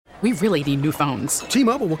we really need new phones.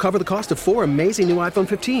 T-Mobile will cover the cost of 4 amazing new iPhone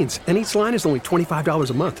 15s, and each line is only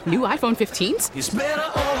 $25 a month. New iPhone 15s? It's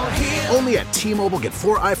better over here. Only at T-Mobile, get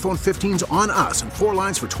 4 iPhone 15s on us and 4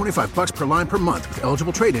 lines for $25 per line per month with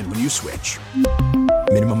eligible trade-in when you switch.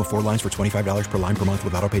 Minimum of 4 lines for $25 per line per month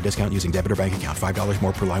with autopay discount using debit or bank account. $5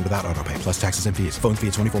 more per line without autopay, plus taxes and fees. Phone fee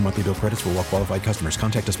at 24 monthly bill credits for well-qualified customers.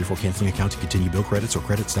 Contact us before canceling account to continue bill credits or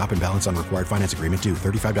credit stop and balance on required finance agreement due.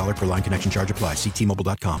 $35 per line connection charge applies. See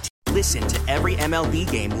T-Mobile.com. Listen to every MLB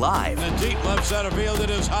game live. In the deep left center field, it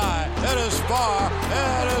is high, it is far,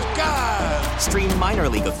 it is gone. Stream minor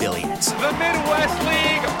league affiliates. The Midwest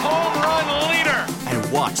League home run leader.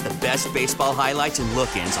 And watch the best baseball highlights and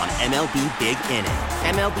look-ins on MLB Big Inning.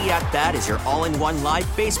 MLB At Bat is your all-in-one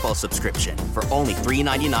live baseball subscription for only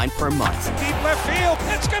 $3.99 per month. Deep left field,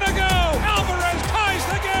 it's gonna go. Alvarez ties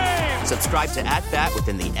the game. Subscribe to At Bat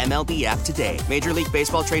within the MLB app today. Major League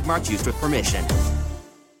Baseball trademarks used with permission.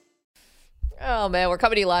 Oh, man, we're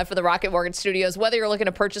coming to you live from the Rocket Mortgage Studios. Whether you're looking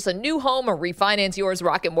to purchase a new home or refinance yours,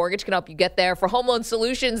 Rocket Mortgage can help you get there. For home loan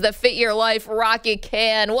solutions that fit your life, Rocket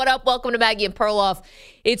can. What up? Welcome to Maggie and Perloff.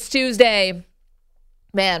 It's Tuesday.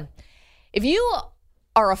 Man, if you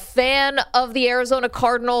are a fan of the Arizona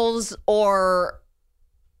Cardinals or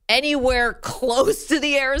anywhere close to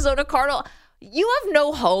the Arizona Cardinals, you have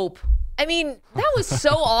no hope. I mean, that was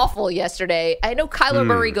so awful yesterday. I know Kyler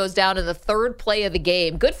Murray goes down in the third play of the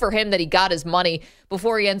game. Good for him that he got his money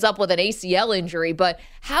before he ends up with an ACL injury. But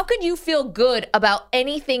how could you feel good about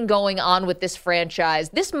anything going on with this franchise?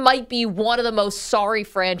 This might be one of the most sorry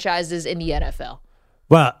franchises in the NFL.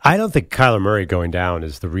 Well, I don't think Kyler Murray going down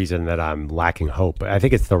is the reason that I'm lacking hope. I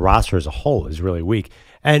think it's the roster as a whole is really weak.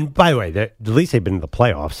 And by the way, at least they've been in the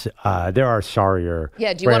playoffs. There are sorrier.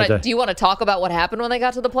 Yeah. Do you want to talk about what happened when they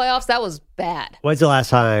got to the playoffs? That was bad. When's the last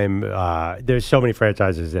time? There's so many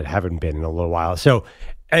franchises that haven't been in a little while. So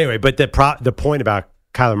anyway, but the point about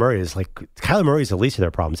Kyler Murray is like Kyler Murray is the least of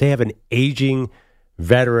their problems. They have an aging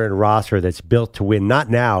veteran roster that's built to win, not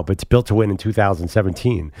now, but it's built to win in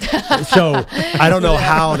 2017. So I don't know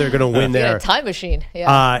how they're going to win there. Time machine.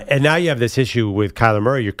 Yeah. And now you have this issue with Kyler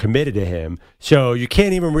Murray. You're committed to him. So you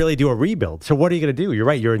can't even really do a rebuild. So what are you going to do? You're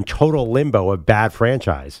right. You're in total limbo of bad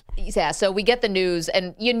franchise. Yeah. So we get the news,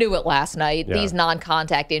 and you knew it last night. Yeah. These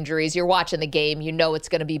non-contact injuries. You're watching the game. You know it's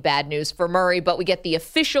going to be bad news for Murray. But we get the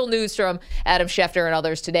official news from Adam Schefter and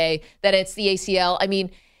others today that it's the ACL. I mean,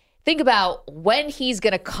 think about when he's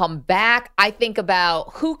going to come back. I think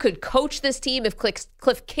about who could coach this team if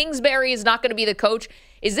Cliff Kingsbury is not going to be the coach.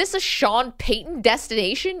 Is this a Sean Payton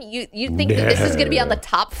destination? You think that this is going to be on the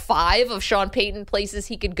top 5 of Sean Payton places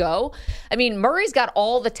he could go? I mean, Murray's got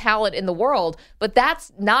all the talent in the world, but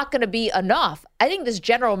that's not going to be enough. I think this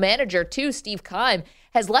general manager, too, Steve Keim,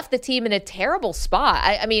 has left the team in a terrible spot.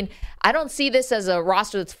 I mean, I don't see this as a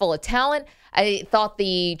roster that's full of talent. I thought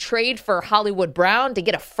the trade for Hollywood Brown to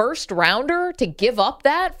get a first rounder, to give up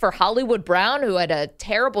that for Hollywood Brown, who had a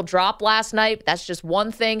terrible drop last night. That's just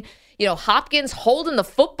one thing. You know, Hopkins holding the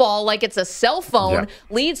football like it's a cell phone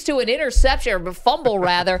leads to an interception, or a fumble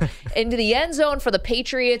rather, into the end zone for the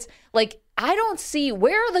Patriots. Like, I don't see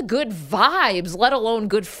where are the good vibes, let alone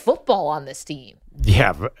good football on this team.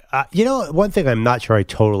 Yeah. You know, one thing I'm not sure I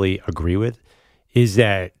totally agree with is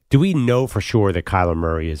that do we know for sure that Kyler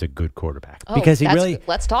Murray is a good quarterback? Because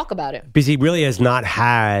let's talk about it. Because he really has not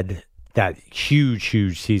had that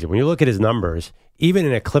huge season. When you look at his numbers, even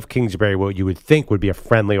in a Cliff Kingsbury, what you would think would be a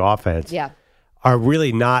friendly offense, are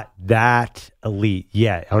really not that elite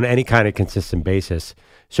yet on any kind of consistent basis.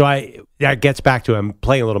 So that gets back to I'm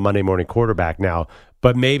playing a little Monday morning quarterback now,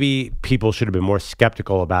 but maybe people should have been more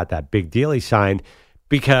skeptical about that big deal he signed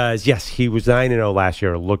because, yes, he was 9-0 last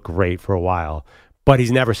year, looked great for a while, but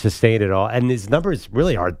he's never sustained it all. And his numbers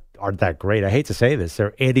really aren't that great. I hate to say this.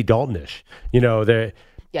 They're Andy Dalton-ish.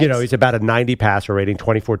 He's about a 90 passer rating,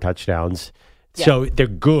 24 touchdowns. Yeah. So they're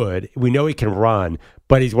good. We know he can run,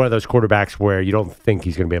 but he's one of those quarterbacks where you don't think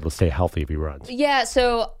he's going to be able to stay healthy if he runs. Yeah,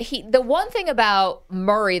 so the one thing about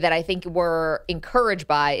Murray that I think we're encouraged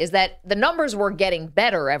by is that the numbers were getting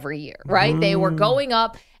better every year, right? They were going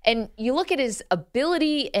up, and you look at his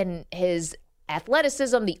ability and his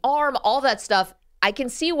athleticism, the arm, all that stuff, I can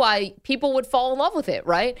see why people would fall in love with it,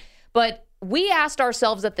 right? But we asked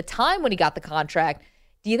ourselves at the time when he got the contract,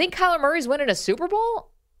 do you think Kyler Murray's winning a Super Bowl?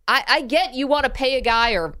 I get you want to pay a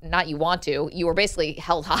guy, or not you want to. You were basically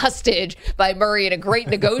held hostage by Murray in a great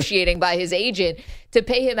negotiating by his agent to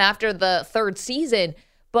pay him after the third season.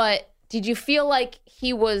 But did you feel like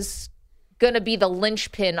he was going to be the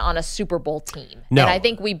linchpin on a Super Bowl team? No. And I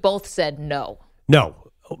think we both said no.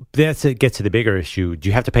 No. it gets to the bigger issue. Do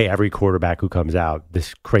you have to pay every quarterback who comes out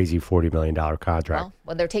this crazy $40 million contract? Well,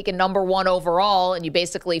 when they're taking number one overall and you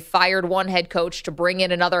basically fired one head coach to bring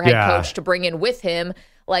in another head coach to bring in with him,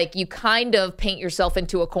 like you kind of paint yourself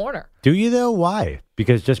into a corner. Do you, though? Why?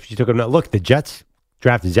 Because just because you took him. Look, the Jets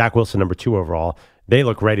drafted Zach Wilson number 2 overall. They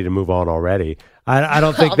look ready to move on already. I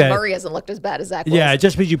don't think that Murray hasn't looked as bad as Zach Wilson. Yeah,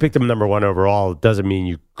 just because you picked him number 1 overall doesn't mean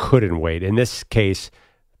you couldn't wait. In this case,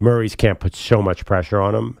 Murray's camp put so much pressure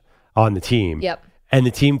on him, on the team. Yep. And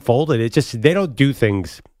the team folded. They don't do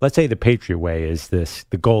things. Let's say the Patriot way is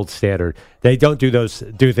the gold standard. They don't do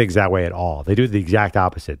things that way at all. They do the exact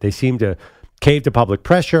opposite. They seem to cave to public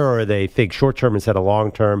pressure, or they think short term instead of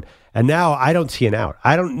long term. And now I don't see an out.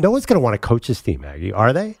 No one's going to want to coach this team, Maggie.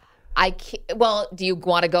 Are they? Well, do you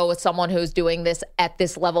want to go with someone who's doing this at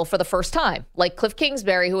this level for the first time? Like Cliff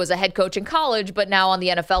Kingsbury, who was a head coach in college, but now on the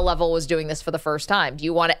NFL level was doing this for the first time. Do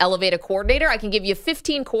you want to elevate a coordinator? I can give you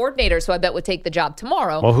 15 coordinators who I bet would take the job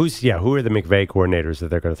tomorrow. Well, who are the McVay coordinators that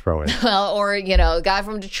they're going to throw in? Or, a guy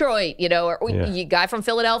from Detroit, or a guy from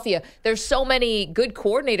Philadelphia. There's so many good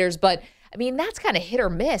coordinators, but I mean, that's kind of hit or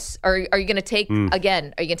miss. Are you going to take,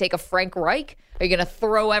 again, are you going to take a Frank Reich? Are you going to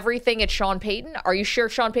throw everything at Sean Payton? Are you sure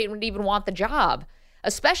Sean Payton would even want the job?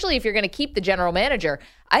 Especially if you're going to keep the general manager.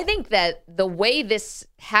 I think that the way this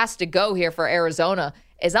has to go here for Arizona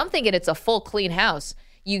is I'm thinking it's a full clean house.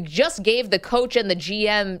 You just gave the coach and the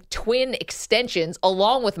GM twin extensions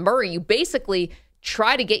along with Murray. You basically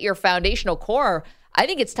try to get your foundational core. I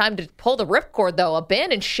think it's time to pull the ripcord, though.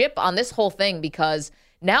 Abandon ship on this whole thing because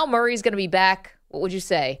now Murray's going to be back, what would you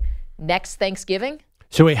say, next Thanksgiving?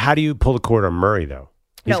 So wait, how do you pull the cord on Murray, though?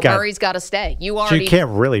 Murray's got to stay. So you can't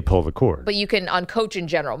really pull the cord. But you can, on coach and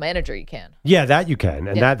general manager, you can. Yeah, that you can,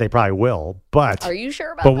 and that they probably will. But are you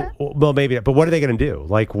sure about that? Well, maybe. But what are they going to do?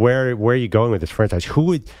 Like, where are you going with this franchise?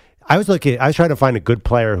 I was trying to find a good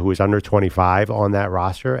player who was under 25 on that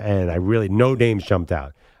roster, and no names jumped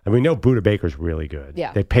out. I mean, Budda Baker's really good.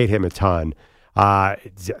 Yeah. They paid him a ton.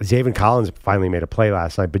 Zaven Collins finally made a play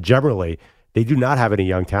last night, but generally, they do not have any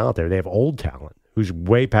young talent there. They have old talent who's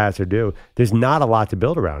way past their due. There's not a lot to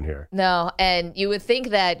build around here. No, and you would think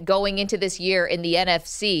that going into this year in the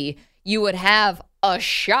NFC, you would have a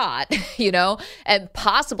shot, and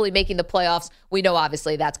possibly making the playoffs. We know,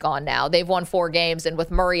 obviously, that's gone now. They've won 4 games, and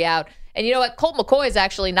with Murray out, and you know what? Colt McCoy is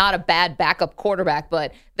actually not a bad backup quarterback,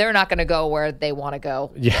 but they're not going to go where they want to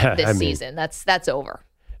go this season. That's over.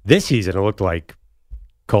 This season, it looked like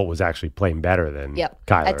Colt was actually playing better than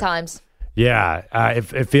Kyler. At times. Yeah,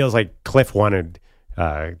 it feels like Cliff wanted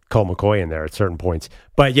Colt McCoy in there at certain points.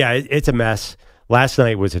 But yeah, it's a mess. Last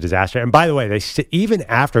night was a disaster. And by the way, even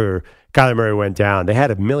after Kyler Murray went down, they had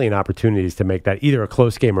a million opportunities to make that either a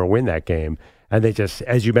close game or win that game. And they just,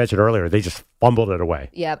 as you mentioned earlier, they just fumbled it away.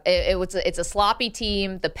 Yeah, it's a sloppy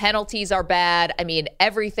team. The penalties are bad. I mean,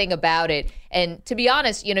 everything about it. And to be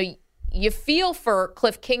honest, you feel for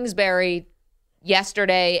Cliff Kingsbury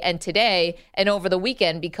yesterday and today and over the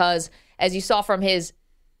weekend because, as you saw from his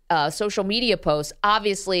social media posts,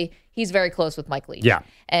 obviously he's very close with Mike Leach. Yeah.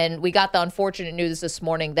 And we got the unfortunate news this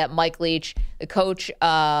morning that Mike Leach, the coach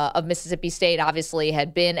of Mississippi State, obviously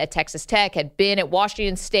had been at Texas Tech, had been at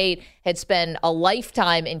Washington State, had spent a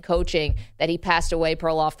lifetime in coaching, that he passed away,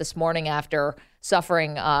 Perloff, this morning after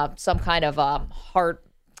suffering some kind of heart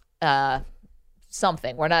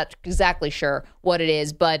something. We're not exactly sure what it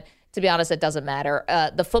is, but to be honest, it doesn't matter.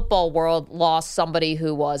 The football world lost somebody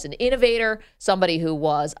who was an innovator, somebody who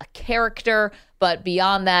was a character, but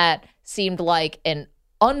beyond that, seemed like an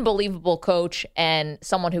unbelievable coach and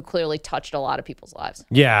someone who clearly touched a lot of people's lives.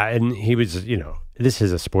 Yeah, and he was, this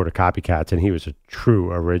is a sport of copycats, and he was a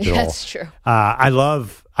true original. That's true.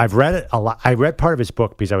 I've read it a lot. I read part of his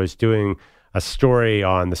book because I was doing a story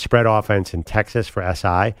on the spread offense in Texas for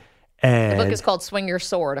SI. And the book is called Swing Your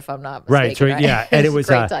Sword, if I'm not mistaken. Right. Yeah, and it was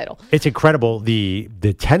a great title. It's incredible the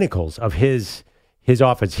tentacles of his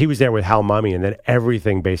offense. He was there with Hal Mumme, and then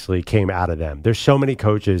everything basically came out of them. There's so many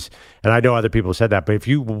coaches, and I know other people said that, but if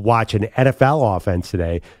you watch an NFL offense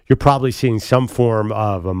today, you're probably seeing some form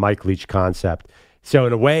of a Mike Leach concept. So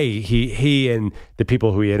in a way, he and the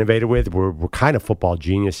people who he innovated with were kind of football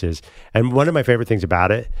geniuses. And one of my favorite things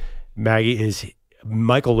about it, Maggie, is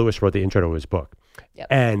Michael Lewis wrote the intro to his book. Yep.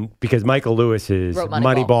 And because Michael Lewis is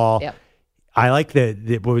Moneyball, yep. I like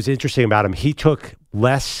what was interesting about him, he took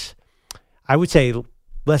less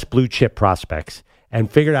blue chip prospects and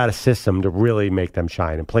figured out a system to really make them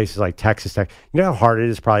shine in places like Texas Tech. You know how hard it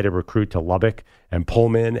is probably to recruit to Lubbock and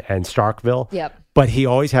Pullman and Starkville? Yep. But he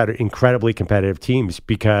always had incredibly competitive teams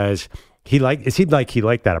because it seemed like he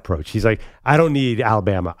liked that approach. He's like, I don't need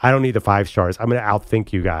Alabama. I don't need the 5 stars. I'm going to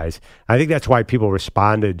outthink you guys. I think that's why people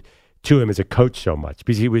responded to him as a coach so much,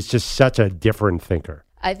 because he was just such a different thinker.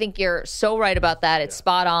 I think you're so right about that. It's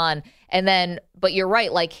spot on. And then, but you're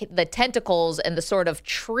right, like the tentacles and the sort of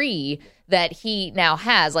tree that he now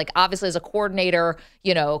has, like obviously as a coordinator,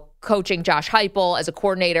 coaching Josh Heupel, as a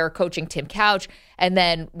coordinator, coaching Tim Couch, and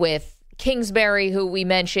then with Kingsbury, who we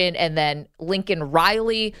mentioned, and then Lincoln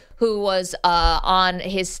Riley, who was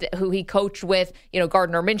who he coached with.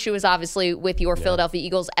 Gardner Minshew is obviously with your Philadelphia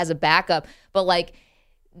Eagles as a backup. But like,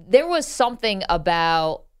 there was something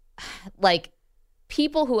about like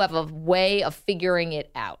people who have a way of figuring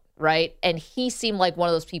it out, right? And he seemed like one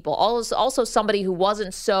of those people. Also somebody who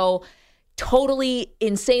wasn't so totally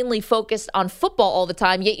insanely focused on football all the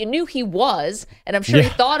time, yet you knew he was, and I'm sure he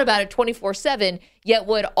thought about it 24/7, yet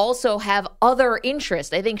would also have other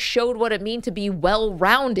interests. I think showed what it means to be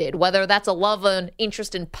well-rounded, whether that's a love and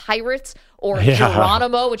interest in pirates or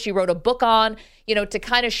Geronimo, which he wrote a book on, to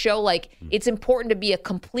kind of show like it's important to be a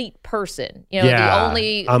complete person.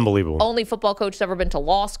 The only football coach that's ever been to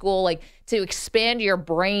law school, like to expand your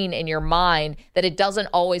brain and your mind, that it doesn't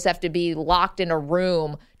always have to be locked in a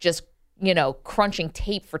room just crunching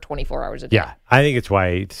tape for 24 hours a day. Yeah, I think it's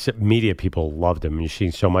why media people loved him. You're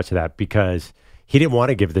seeing so much of that because he didn't want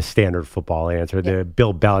to give the standard football answer, the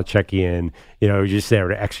Bill Belichickian, just there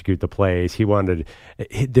to execute the plays. He wanted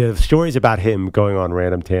the stories about him going on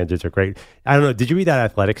random tangents are great. I don't know. Did you read that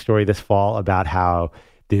athletic story this fall about how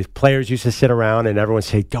the players used to sit around and everyone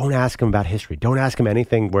say, don't ask him about history. Don't ask him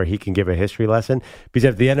anything where he can give a history lesson. Because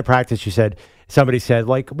at the end of practice, somebody said,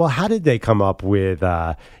 like, well, how did they come up with,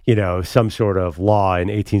 some sort of law in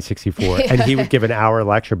 1864? And he would give an hour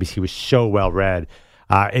lecture because he was so well read.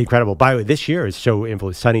 Incredible. By the way, this year is so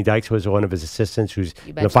influential. Sonny Dykes was one of his assistants who's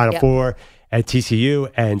in the Final Four at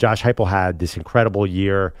TCU, and Josh Heupel had this incredible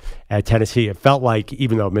year at Tennessee. It felt like,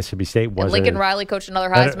 even though Mississippi State wasn't... And Lincoln Riley coached another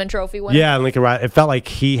Heisman Trophy winner. Yeah, Lincoln Riley. It felt like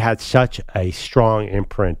he had such a strong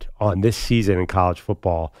imprint on this season in college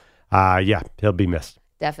football. He'll be missed.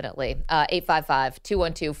 Definitely.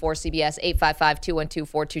 855-212-4CBS,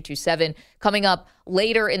 855-212-4227. Coming up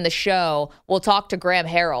later in the show, we'll talk to Graham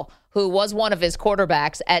Harrell, who was one of his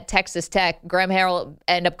quarterbacks at Texas Tech. Graham Harrell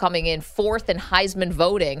ended up coming in 4th in Heisman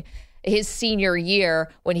voting his senior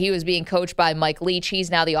year when he was being coached by Mike Leach. He's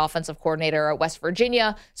now the offensive coordinator at West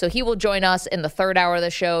Virginia. So he will join us in the third hour of the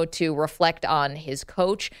show to reflect on his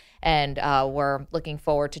coach. And we're looking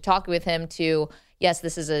forward to talking with him to, yes,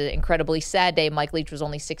 this is an incredibly sad day. Mike Leach was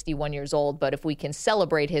only 61 years old, but if we can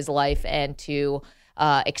celebrate his life and to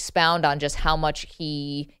expound on just how much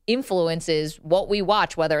he influences what we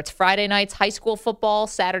watch, whether it's Friday nights, high school football,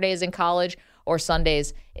 Saturdays in college, or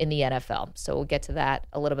Sundays in the NFL. So we'll get to that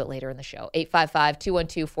a little bit later in the show.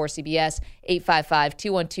 855-212-4CBS,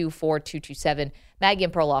 855-212-4227. Maggie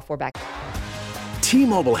and Perloff, we're back.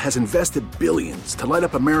 T-Mobile has invested billions to light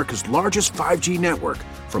up America's largest 5G network,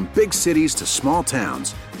 from big cities to small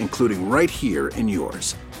towns, including right here in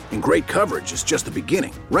yours. And great coverage is just the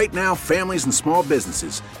beginning. Right now, families and small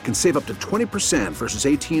businesses can save up to 20% versus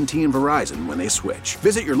AT&T and Verizon when they switch.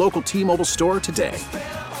 Visit your local T-Mobile store today.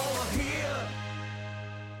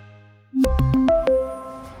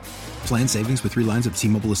 Plan savings with 3 lines of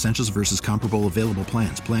T-Mobile Essentials versus comparable available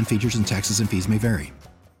plans. Plan features and taxes and fees may vary.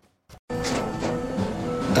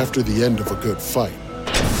 After the end of a good fight,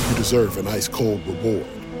 you deserve an ice-cold reward.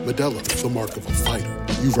 Modelo is the mark of a fighter.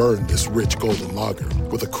 You've earned this rich golden lager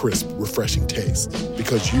with a crisp, refreshing taste.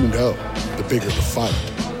 Because you know, the bigger the fight,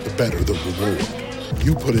 the better the reward.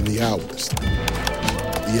 You put in the hours,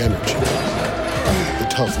 the energy, the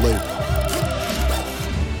tough labor.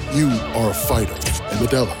 You are a fighter, and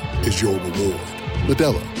Modelo is your reward.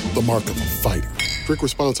 Modelo, the mark of a fighter. Drink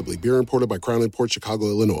responsibly. Beer imported by Crown Imports, Chicago,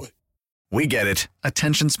 Illinois. We get it.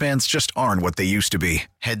 Attention spans just aren't what they used to be.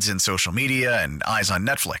 Heads in social media and eyes on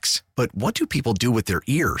Netflix. But what do people do with their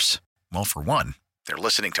ears? Well, for one, they're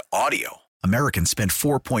listening to audio. Americans spend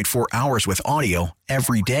 4.4 hours with audio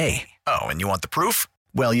every day. Oh, and you want the proof?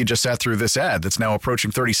 Well, you just sat through this ad that's now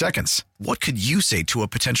approaching 30 seconds. What could you say to a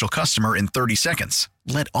potential customer in 30 seconds?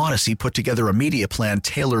 Let Odyssey put together a media plan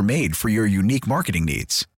tailor-made for your unique marketing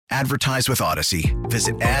needs. Advertise with Odyssey.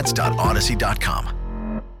 Visit ads.odyssey.com.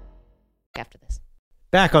 After this.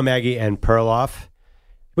 Back on Maggie and Perloff.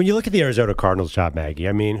 When you look at the Arizona Cardinals job, Maggie,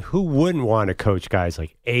 I mean, who wouldn't want to coach guys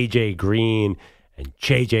like A.J. Green and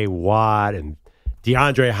J.J. Watt and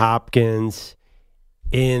DeAndre Hopkins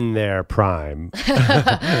in their prime? That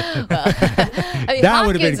Hopkins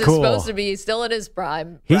would have been cool. Is supposed to be still in his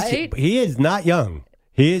prime, right? He is not young.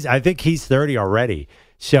 I think he's 30 already.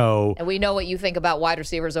 So, and we know what you think about wide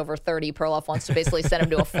receivers over 30. Perloff wants to basically send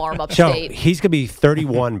him to a farm so upstate. he's going to be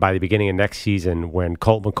 31 by the beginning of next season when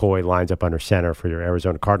Colt McCoy lines up under center for your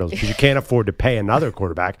Arizona Cardinals, because you can't afford to pay another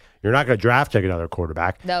quarterback. You're not going to draft another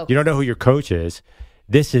quarterback. No. You don't know who your coach is.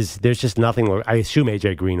 There's just nothing. I assume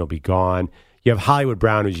A.J. Green will be gone. You have Hollywood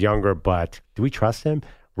Brown, who's younger, but do we trust him?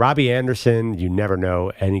 Robbie Anderson, you never know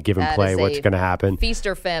any given play what's going to happen. Feast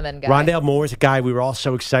or famine guy. Rondale Moore's a guy we were all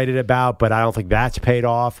so excited about, but I don't think that's paid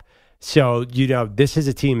off. So, this is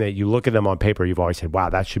a team that you look at them on paper, you've always said, wow,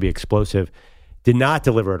 that should be explosive. Did not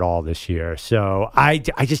deliver at all this year. So I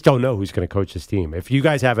just don't know who's going to coach this team. If you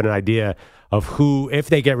guys have an idea of who, if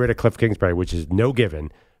they get rid of Cliff Kingsbury, which is no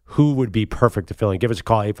given, who would be perfect to fill in? Give us a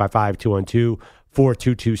call, 855-212-4227,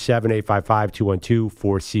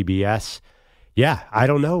 855-212-4CBS. Yeah, I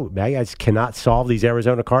don't know. I just cannot solve these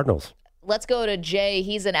Arizona Cardinals. Let's go to Jay.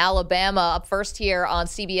 He's in Alabama, up first here on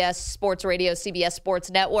CBS Sports Radio, CBS Sports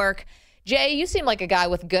Network. Jay, you seem like a guy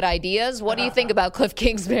with good ideas. What do you think about Cliff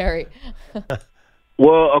Kingsbury?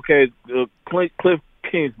 Well, okay, Cliff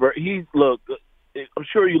Kingsbury, I'm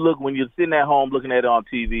sure you look when you're sitting at home looking at it on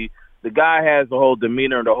TV, the guy has the whole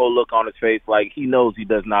demeanor and the whole look on his face like he knows he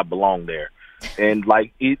does not belong there. And,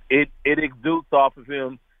 like, it exudes off of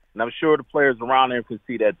him, and I'm sure the players around him can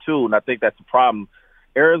see that too, and I think that's the problem.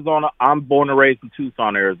 Arizona, I'm born and raised in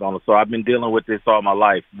Tucson, Arizona, so I've been dealing with this all my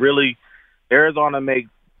life. Really, Arizona makes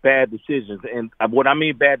bad decisions, and what I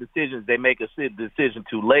mean bad decisions, they make a decision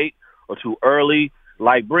too late or too early.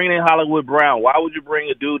 Like bringing in Hollywood Brown, why would you bring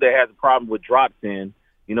a dude that has a problem with drops in,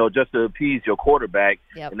 just to appease your quarterback?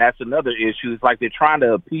 Yep. And that's another issue. It's like they're trying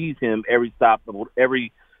to appease him every step of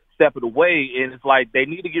the way, and it's like they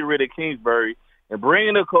need to get rid of Kingsbury and bring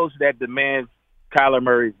in a coach that demands Kyler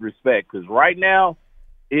Murray's respect. Because right now,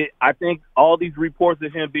 I think all these reports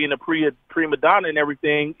of him being a prima donna and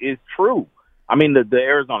everything is true. I mean, the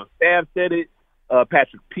Arizona staff said it.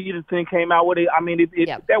 Patrick Peterson came out with it. I mean, if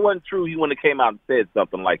that wasn't true, he wouldn't have came out and said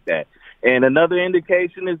something like that. And another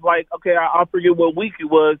indication is like, okay, I'll forget what week it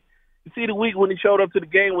was. You see the week when he showed up to the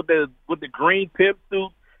game with the green pimp suit,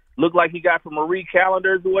 looked like he got from Marie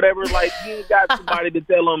Callender's or whatever. Like, he ain't got somebody to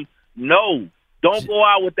tell him, no, don't go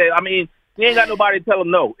out with that. I mean, he ain't got nobody to tell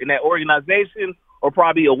him no in that organization or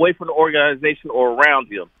probably away from the organization or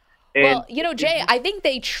around him. And, well, Jay, I think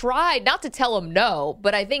they tried not to tell him no,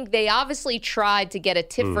 but I think they obviously tried to get a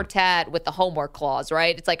tit for tat with the homework clause,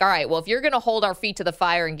 right? It's like, all right, well, if you're going to hold our feet to the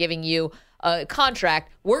fire and giving you a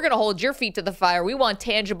contract, we're going to hold your feet to the fire. We want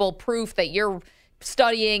tangible proof that you're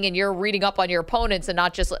studying and you're reading up on your opponents and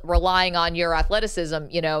not just relying on your athleticism,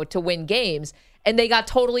 to win games. And they got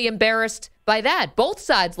totally embarrassed by that. Both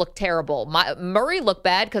sides looked terrible. Murray looked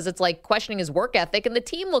bad because it's like questioning his work ethic, and the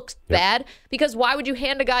team looks bad because why would you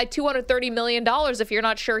hand a guy $230 million if you're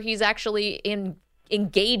not sure he's actually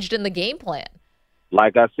engaged in the game plan?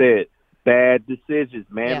 Like I said, bad decisions,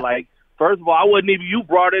 man. Yeah. Like, first of all, you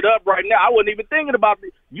brought it up right now. I wasn't even thinking about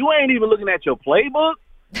it. You ain't even looking at your playbook,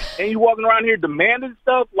 and you walking around here demanding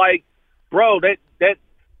stuff. Like, bro, that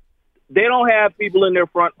they don't have people in their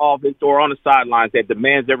front office or on the sidelines that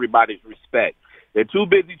demands everybody's respect. They're too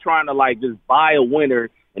busy trying to, like, just buy a winner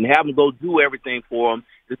and have them go do everything for them.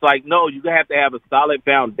 It's like, no, you have to have a solid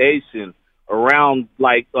foundation around,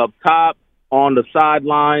 like, up top, on the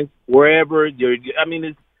sidelines, wherever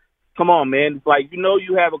come on, man. It's like,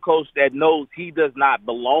 you have a coach that knows he does not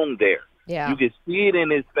belong there. Yeah. You can see it in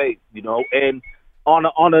his face, and on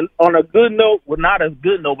a good note, well, not a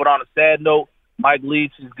good note, but on a sad note, Mike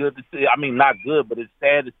Leach is good to see. I mean, not good, but it's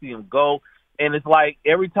sad to see him go. And it's like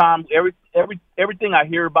every time, everything I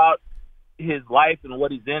hear about his life and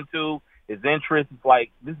what he's into, his interests, it's like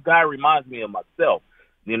this guy reminds me of myself,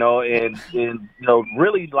 and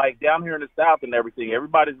really like down here in the South and everything,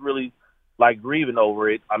 everybody's really like grieving over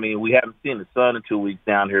it. I mean, we haven't seen the sun in 2 weeks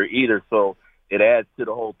down here either, so it adds to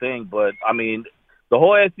the whole thing. But I mean, the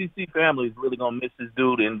whole SEC family is really gonna miss this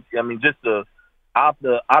dude, and I mean, just out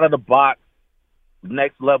of the box,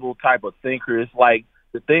 next level type of thinker. It's like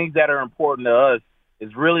the things that are important to us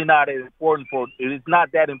is really not as important it's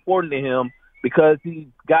not that important to him because he's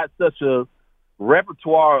got such a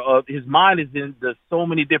repertoire of his mind is into so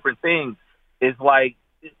many different things. It's like,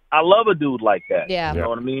 I love a dude like that. Yeah. You know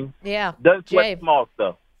what I mean? Yeah. Doesn't sweat small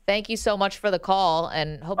stuff. Thank you so much for the call,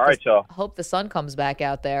 and hope the sun comes back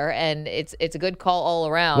out there. And it's a good call all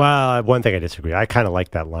around. Well, one thing I disagree. I kind of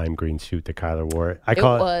like that lime green suit that Kyler wore. It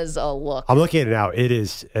was a look. I'm looking at it now. It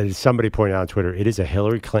is, as somebody pointed out on Twitter, it is a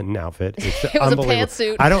Hillary Clinton outfit. It's it was a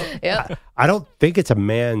pantsuit. I don't think it's a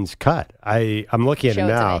man's cut. I'm looking at it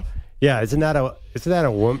now. Yeah, isn't that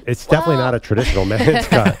a woman? It's definitely not a traditional man's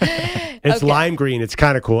cut. It's lime green. It's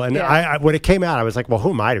kind of cool. And Yeah. I when it came out, I was like, well,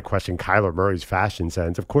 who am I to question Kyler Murray's fashion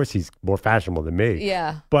sense? Of course, he's more fashionable than me.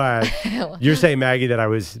 Yeah. But you're saying, Maggie, that I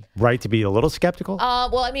was right to be a little skeptical?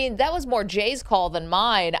 Well, I mean, that was more Jay's call than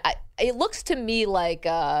mine. It looks to me like,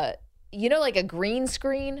 like a green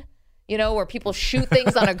screen, where people shoot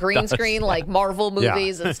things on a green screen, like Marvel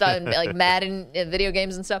movies and stuff, and like Madden video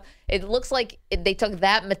games and stuff. It looks like they took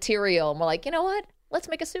that material and were like, you know what? Let's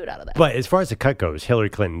make a suit out of that. But as far as the cut goes, Hillary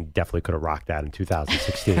Clinton definitely could have rocked that in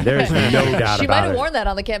 2016. There is no doubt about it. She might have worn that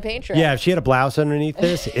on the campaign trail. Yeah, if she had a blouse underneath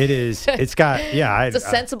this, it's got, it's a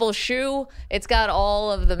sensible shoe. It's got all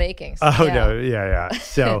of the makings. Oh, yeah. No, yeah.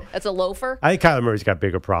 So that's a loafer. I think Kyler Murray's got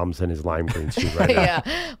bigger problems than his lime green suit right now.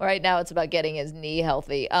 Yeah, right now it's about getting his knee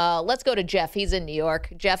healthy. Let's go to Jeff. He's in New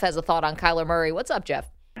York. Jeff has a thought on Kyler Murray. What's up, Jeff?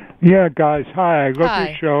 Yeah, guys. Hi. I love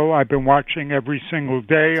your show. I've been watching every single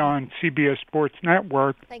day on CBS Sports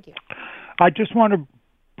Network. Thank you. I just want to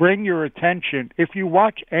bring your attention. If you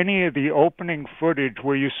watch any of the opening footage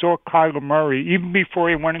where you saw Kyler Murray, even before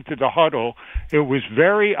he went into the huddle, it was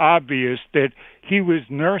very obvious that he was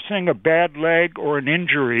nursing a bad leg or an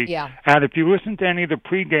injury. Yeah. And if you listen to any of the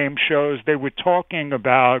pregame shows, they were talking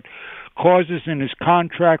about clauses in his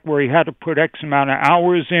contract where he had to put X amount of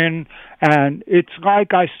hours in. And it's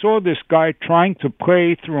like I saw this guy trying to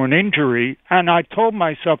play through an injury, and I told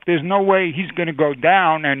myself there's no way he's going to go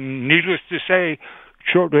down. And needless to say,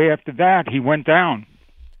 shortly after that, he went down.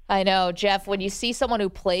 I know, Jeff, when you see someone who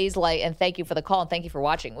plays like, and thank you for the call and thank you for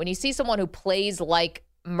watching, when you see someone who plays like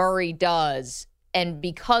Murray does, and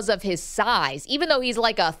because of his size, even though he's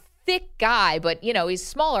like a thick guy, but, he's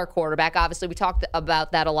smaller quarterback. Obviously, we talked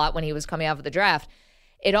about that a lot when he was coming out of the draft.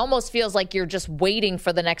 It almost feels like you're just waiting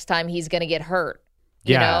for the next time he's going to get hurt.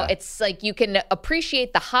 You know, it's like you can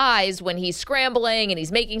appreciate the highs when he's scrambling and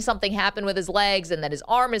he's making something happen with his legs and that his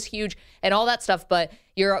arm is huge and all that stuff. But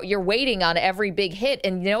you're waiting on every big hit.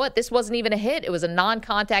 And you know what? This wasn't even a hit. It was a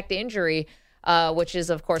non-contact injury, which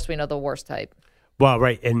is, of course, we know the worst type. Well,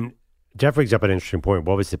 right. And Jeff brings up an interesting point.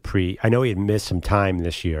 What was the I know he had missed some time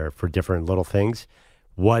this year for different little things.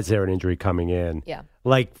 Was there an injury coming in? Yeah.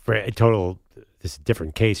 Like for a total, this is a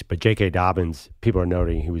different case, but J.K. Dobbins, people are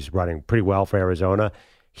noting he was running pretty well for Arizona.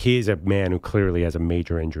 He's a man who clearly has a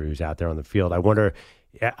major injury who's out there on the field.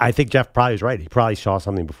 I think Jeff probably is right. He probably saw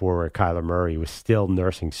something before where Kyler Murray was still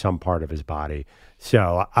nursing some part of his body.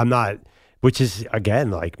 So I'm not, which is,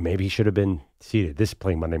 again, like maybe he should have been seated. This is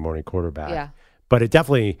playing Monday morning quarterback. Yeah. But it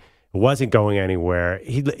definitely wasn't going anywhere.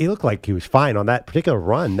 He looked like he was fine on that particular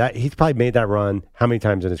run. He's probably made that run how many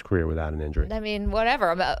times in his career without an injury? I mean,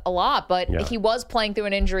 whatever, a lot. But he was playing through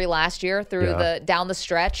an injury last year down the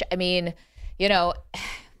stretch. I mean,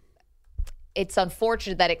 it's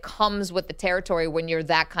unfortunate that it comes with the territory when you're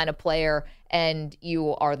that kind of player and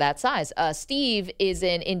you are that size. Steve is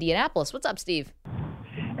in Indianapolis. What's up, Steve?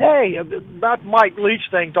 Hey, about Mike Leach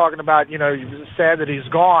thing, talking about, you're sad that he's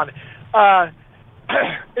gone.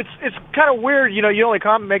 It's kind of weird, you only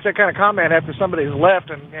make that kind of comment after somebody's left,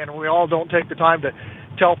 and we all don't take the time to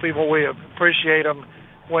tell people we appreciate them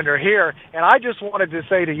when they're here. And I just wanted to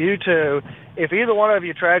say to you two, if either one of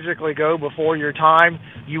you tragically go before your time,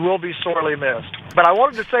 you will be sorely missed. But I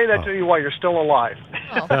wanted to say that to you while you're still alive.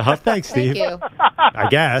 Thanks, Steve. Thank you. I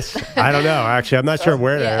guess. I don't know. Actually, I'm not sure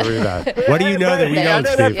where to read that. What do you know that you don't,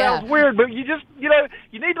 Steve? That sounds weird, but you just, you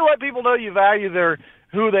need to let people know you value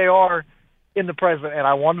who they are in the present, and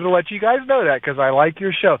I wanted to let you guys know that because I like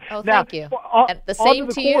your show. Oh, now, thank you. The same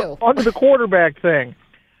to you. Onto the quarterback thing.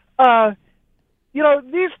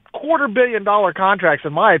 These $250 million contracts,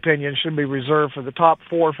 in my opinion, should be reserved for the top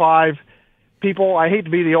 4 or 5 people. I hate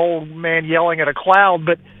to be the old man yelling at a cloud,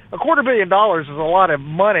 but $250 million is a lot of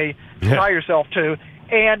money to tie yourself to,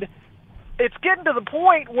 and it's getting to the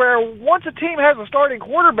point where once a team has a starting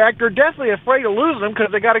quarterback, they're definitely afraid of losing him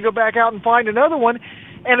because they got to go back out and find another one.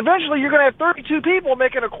 And eventually you're going to have 32 people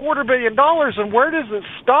making $250 million, and where does it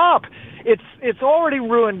stop? It's already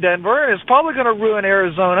ruined Denver, and it's probably going to ruin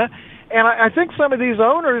Arizona. And I think some of these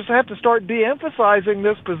owners have to start de-emphasizing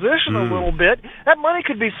this position a little bit. That money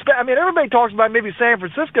could be spent. I mean, everybody talks about maybe San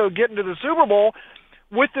Francisco getting to the Super Bowl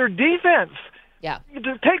with their defense. Yeah.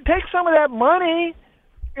 Take some of that money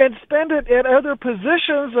and spend it at other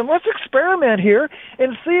positions, and let's experiment here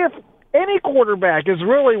and see if any quarterback is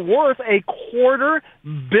really worth $250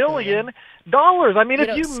 million. I mean,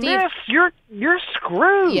 if you Steve, miss, you're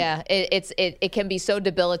screwed. Yeah, it can be so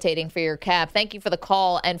debilitating for your cap. Thank you for the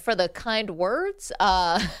call and for the kind words.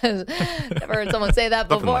 Never heard someone say that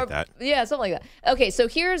before. Something like that. Yeah, something like that. Okay, so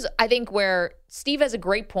here's, I think, where Steve has a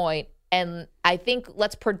great point, and I think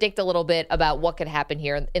let's predict a little bit about what could happen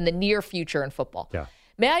here in the near future in football. Yeah.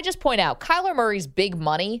 May I just point out, Kyler Murray's big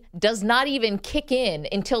money does not even kick in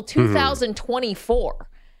until 2024,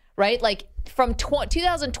 right? Like from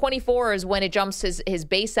 2024 is when it jumps his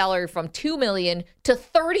base salary from $2 million to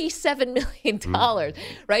 $37 million,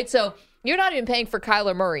 right? So you're not even paying for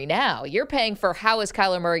Kyler Murray now. You're paying for how is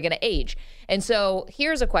Kyler Murray going to age. And so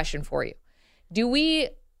here's a question for you. Do we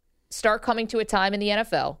start coming to a time in the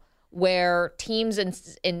NFL where teams,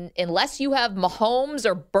 unless you have Mahomes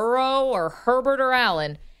or Burrow or Herbert or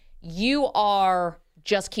Allen, you are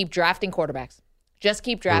just keep drafting quarterbacks. Just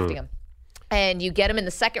keep drafting them. And you get them in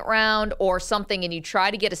the second round or something, and you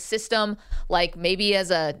try to get a system like maybe as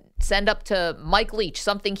a send up to Mike Leach,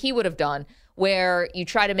 something he would have done, where you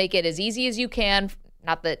try to make it as easy as you can.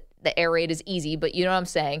 Not that the air raid is easy, but you know what I'm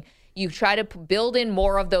saying. You try to build in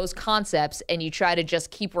more of those concepts, and you try to just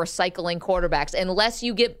keep recycling quarterbacks unless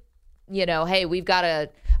you get, hey, we've got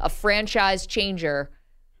a franchise changer.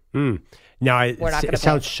 Now, it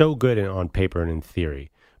sounds so good on paper and in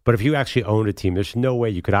theory. But if you actually owned a team, there's no way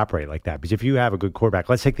you could operate like that. Because if you have a good quarterback,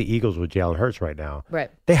 let's take the Eagles with Jalen Hurts right now. Right.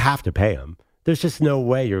 They have to pay him. There's just no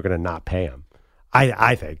way you're going to not pay him.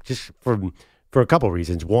 I think, just for a couple of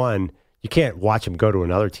reasons. One, you can't watch him go to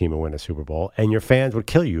another team and win a Super Bowl, and your fans would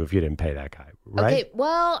kill you if you didn't pay that guy, right? Okay,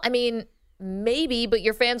 well, I mean, maybe, but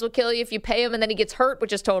your fans will kill you if you pay him and then he gets hurt,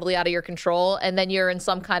 which is totally out of your control, and then you're in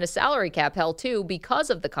some kind of salary cap hell, too, because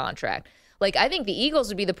of the contract. Like, I think the Eagles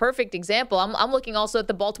would be the perfect example. I'm looking also at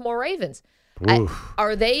the Baltimore Ravens. What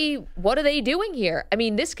are they doing here? I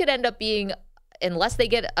mean, this could end up being, unless they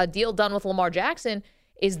get a deal done with Lamar Jackson,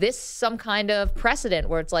 is this some kind of precedent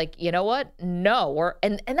where it's like, you know what? No.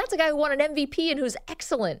 And that's a guy who won an MVP and who's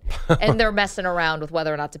excellent, and they're messing around with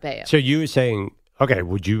whether or not to pay him. So you were saying, okay,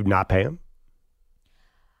 would you not pay him?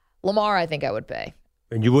 Lamar, I think I would pay.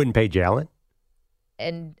 And you wouldn't pay Jalen?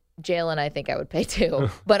 And Jalen, I think I would pay too.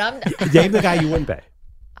 But name the guy you wouldn't pay.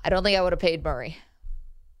 I don't think I would have paid Murray.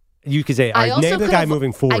 You could say, name the guy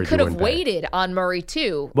moving forward. I could have waited on Murray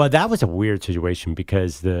too. Well, that was a weird situation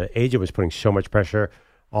because the agent was putting so much pressure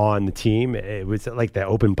on the team. It was like the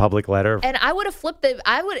open public letter. And I would have flipped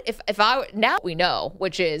now we know,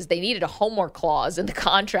 which is they needed a homework clause in the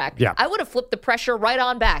contract. Yeah. I would have flipped the pressure right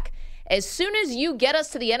on back. As soon as you get us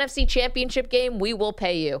to the NFC Championship game, we will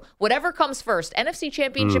pay you. Whatever comes first, NFC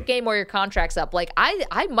Championship game or your contract's up. Like,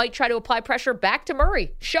 I might try to apply pressure back to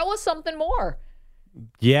Murray. Show us something more.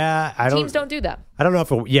 Yeah. Teams don't do that. I don't know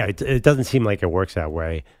if it doesn't seem like it works that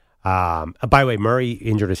way. By the way, Murray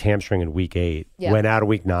injured his hamstring in week 8, went out of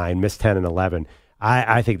week 9, missed 10 and 11.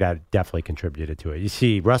 I think that definitely contributed to it. You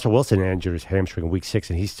see, Russell Wilson injured his hamstring in week 6,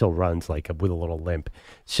 and he still runs like with a little limp.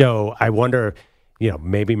 So I wonder,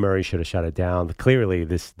 maybe Murray should have shut it down. But clearly,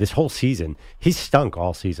 this whole season, he's stunk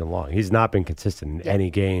all season long. He's not been consistent in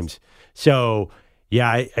any games. So,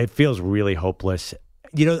 it feels really hopeless.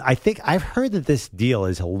 I think I've heard that this deal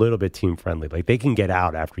is a little bit team friendly. Like they can get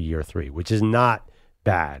out after year 3, which is not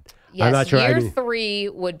bad. Yes, I'm not sure. Year 3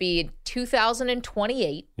 would be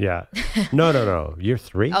 2028. Yeah. No. Year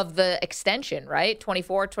 3? Of the extension, right?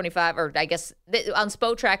 24, 25, or I guess on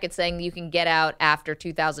Spotrac it's saying you can get out after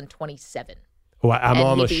 2027. Well, I'm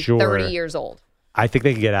almost sure. 30 years old. I think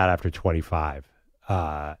they can get out after 25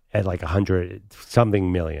 at like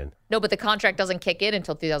 100-something million. No, but the contract doesn't kick in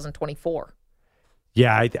until 2024.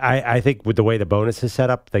 Yeah, I think with the way the bonus is set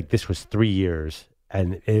up, like this was 3 years,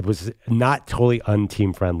 and it was not totally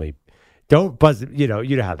un-team friendly. Don't buzz. You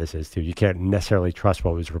know how this is too. You can't necessarily trust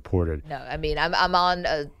what was reported. No, I mean I'm on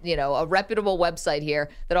a reputable website here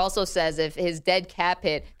that also says if his dead cap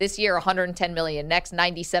hit this year 110 million, next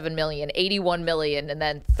 97 million, 81 million, and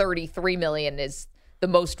then 33 million is the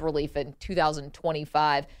most relief in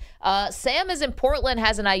 2025. Sam is in Portland,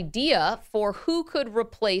 has an idea for who could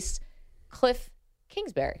replace Cliff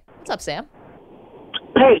Kingsbury. What's up, Sam?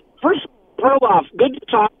 Hey, first, Perloff, good to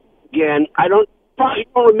talk again. I probably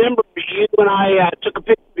don't remember you and I took a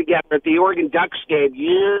picture together at the Oregon Ducks game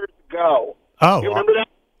years ago. Oh, you remember that?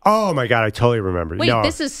 Oh my God, I totally remember. Wait,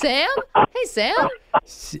 this is Sam? Hey, Sam.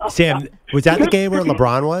 Sam, was that the game where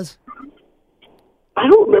LeBron was? I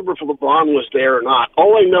don't remember if LeBron was there or not.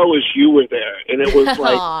 All I know is you were there, and it was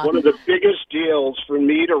like one of the biggest deals for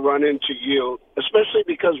me to run into you, especially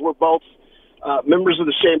because we're both members of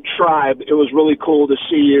the same tribe. It was really cool to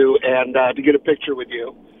see you and to get a picture with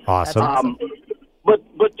you. Awesome.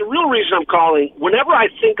 But the real reason I'm calling, whenever I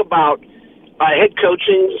think about head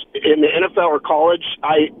coaching in the NFL or college,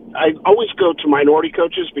 I always go to minority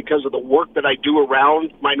coaches because of the work that I do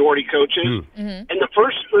around minority coaches. Mm-hmm. And the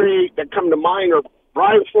first 3 that come to mind are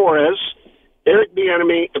Brian Flores, Eric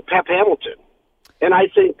Bieniemy, and Pep Hamilton. And I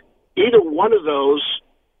think either one of those,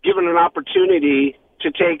 given an opportunity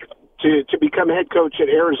to take to become head coach at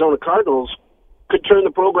Arizona Cardinals, could turn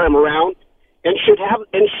the program around and should have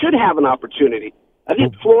an opportunity. I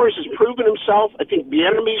think Flores has proven himself. I think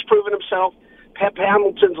Bieniemy's proven himself. Pep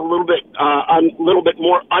Hamilton's a little bit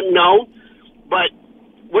more unknown. But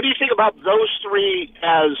what do you think about those three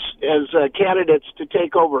as candidates to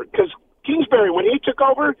take over? Because Kingsbury, when he took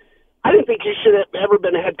over, I didn't think he should have ever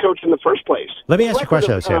been a head coach in the first place. Let me ask you a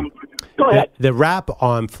question, Sam. Go ahead. The rap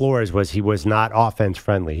on Flores was he was not offense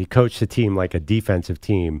friendly. He coached the team like a defensive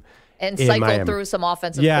team. And cycled through some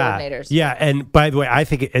offensive coordinators. Yeah, and by the way, I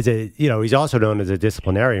think he's also known as a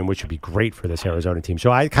disciplinarian, which would be great for this Arizona team. So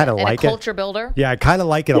I kind of like it. And a culture builder. Yeah, I kind of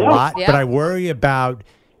like it a lot, but I worry about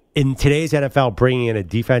in today's NFL bringing in a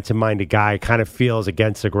defensive-minded guy kind of feels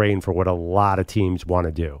against the grain for what a lot of teams want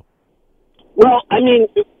to do. Well, I mean,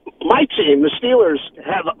 my team, the Steelers,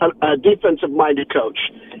 have a defensive-minded coach,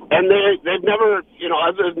 and they've never,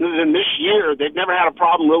 other than this year, they've never had a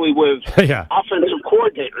problem really with offensive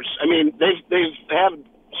coordinators. I mean, they've had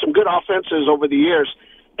some good offenses over the years,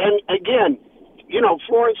 and again,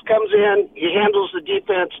 Florence comes in, he handles the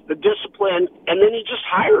defense, the discipline, and then he just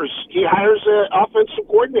hires an offensive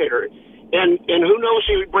coordinator, and who knows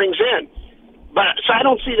who he brings in. But so I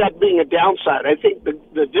don't see that being a downside. I think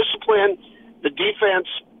the discipline, the defense,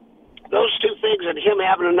 those two things, and him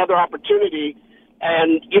having another opportunity,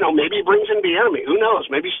 and maybe he brings in Bieniemy. Who knows?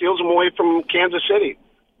 Maybe steals him away from Kansas City.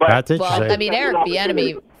 But, that's interesting. Well, I mean, Eric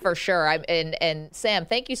Bieniemy for sure. And Sam,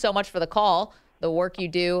 thank you so much for the call. The work you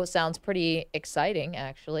do sounds pretty exciting,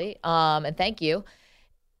 actually. And thank you.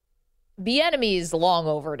 Bieniemy is long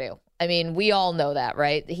overdue. I mean, we all know that,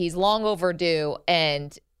 right? He's long overdue,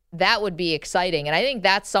 and that would be exciting. And I think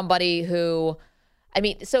that's somebody who,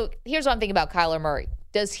 so here's what I'm thinking about Kyler Murray.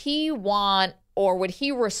 Does he want, or would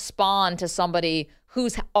he respond to somebody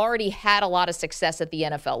who's already had a lot of success at the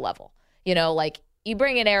NFL level? Like you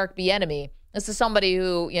bring in Eric Bieniemy. This is somebody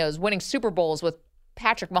who, is winning Super Bowls with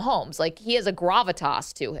Patrick Mahomes. Like he has a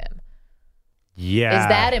gravitas to him. Yeah. Is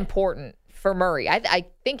that important for Murray? I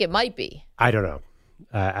think it might be. I don't know.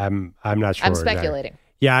 I'm not sure. I'm speculating.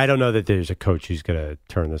 Yeah, I don't know that there's a coach who's going to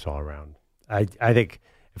turn this all around. I think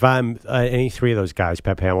if I'm any three of those guys,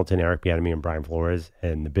 Pep Hamilton, Eric Bieniemy, and Brian Flores,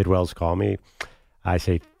 and the Bidwells call me, I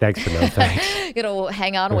say thanks but no thanks.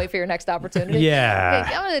 Hang on, wait for your next opportunity. Yeah.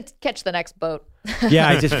 Okay, I'm going to catch the next boat. Yeah,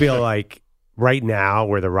 I just feel like right now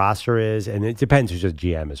where the roster is, and it depends who's a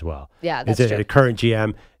GM as well. Yeah, that's true. A current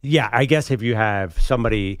GM. Yeah, I guess if you have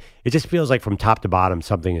somebody, it just feels like from top to bottom,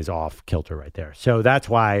 something is off kilter right there. So that's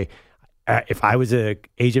why if I was an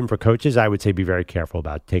agent for coaches, I would say be very careful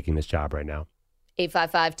about taking this job right now.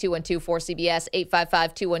 855-212-4CBS,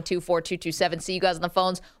 855-212-4227. See you guys on the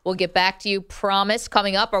phones. We'll get back to you. Promise.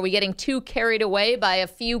 Coming up, are we getting too carried away by a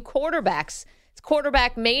few quarterbacks? It's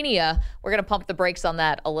quarterback mania. We're going to pump the brakes on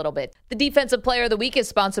that a little bit. The Defensive Player of the Week is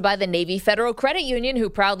sponsored by the Navy Federal Credit Union,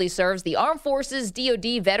 who proudly serves the Armed Forces,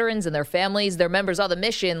 DoD, veterans, and their families. They're members of the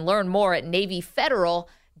mission. Learn more at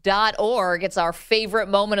NavyFederal.org. It's our favorite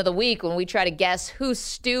moment of the week when we try to guess who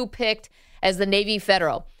Stu picked as the Navy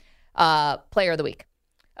Federal Player of the Week.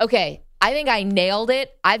 Okay, I think I nailed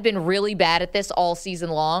it. I've been really bad at this all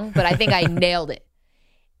season long, but I think I nailed it.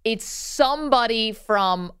 It's somebody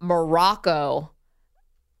from Morocco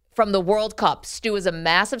from the World Cup. Stu is a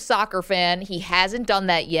massive soccer fan. He hasn't done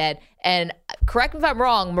that yet. And correct me if I'm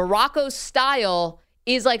wrong, Morocco's style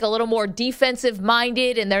is like a little more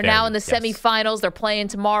defensive-minded, and they're now in the semifinals. They're playing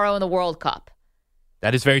tomorrow in the World Cup.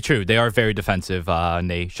 That is very true. They are very defensive, and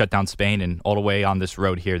they shut down Spain, and all the way on this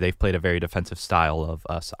road here, they've played a very defensive style of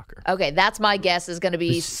soccer. Okay, that's my guess is going to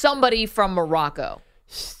be somebody from Morocco.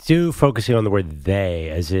 Stu focusing on the word they,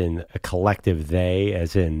 as in a collective they,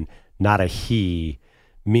 as in not a he,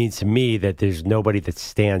 means to me that there's nobody that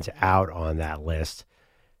stands out on that list.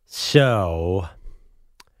 So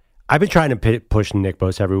I've been trying to push Nick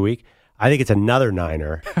Bosa every week. I think it's another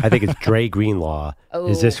Niner. I think it's Dre Greenlaw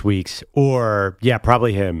is this week's, or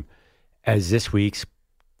probably him as this week's,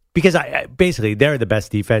 because basically they're the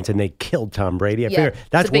best defense and they killed Tom Brady. I figure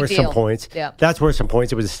that's worth some points. Yeah. That's worth some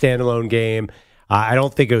points. It was a standalone game. I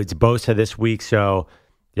don't think it was Bosa this week, so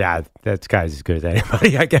that guy's as good as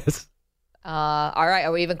anybody, I guess. All right,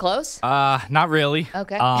 are we even close? Not really.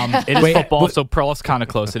 Okay. It is football, so Perloff's kind of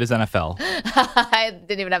close. It is NFL. I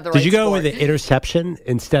didn't even have the right Did you go sport. with the interception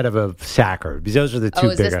instead of a sacker? Because those are the two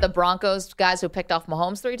is bigger. This the Broncos guys who picked off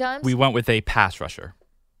Mahomes 3 times? We went with a pass rusher.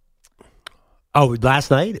 Oh,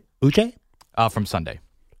 last night? Uche? From Sunday.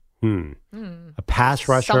 A pass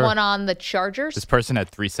rusher? Someone on the Chargers? This person had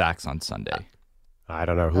 3 sacks on Sunday. I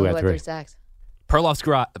don't know who had 3 sacks.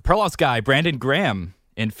 Perloff's guy, Brandon Graham,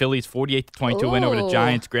 In Philly's 48-22 win over the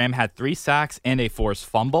Giants, Graham had 3 sacks and a forced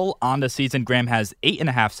fumble. On the season, Graham has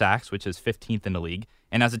 8.5 sacks, which is 15th in the league.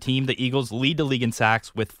 And as a team, the Eagles lead the league in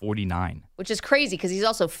sacks with 49. Which is crazy because he's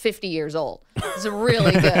also 50 years old. It's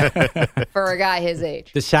really good for a guy his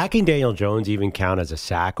age. Does sacking Daniel Jones even count as a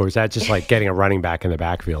sack, or is that just like getting a running back in the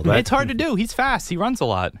backfield? It's hard to do. He's fast. He runs a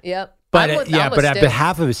lot. Yep. But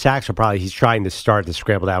half of his sacks are probably he's trying to start the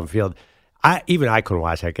scramble downfield. I couldn't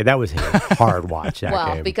watch that game. That was a hard watch.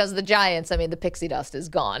 That game. Because the Giants, the pixie dust is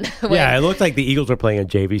gone. Yeah, it looked like the Eagles were playing a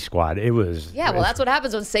JV squad. It was. Yeah, well, that's what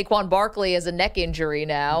happens when Saquon Barkley has a neck injury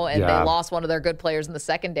now, and they lost one of their good players in the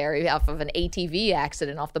secondary off of an ATV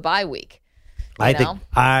accident off the bye week. I don't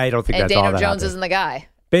think and that's all that Daniel Jones happened. isn't the guy.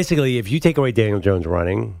 Basically, if you take away Daniel Jones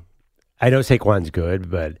running, I know Saquon's good,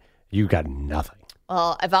 but you got nothing.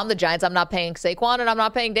 Well, if I'm the Giants, I'm not paying Saquon, and I'm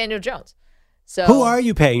not paying Daniel Jones. So who are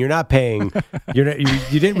you paying? You're not paying. You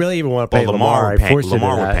didn't really even want to pay Lamar.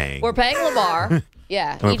 Lamar we're paying. We're paying Lamar.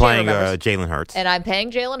 Yeah, we're paying Jalen Hurts, and I'm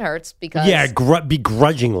paying Jalen Hurts because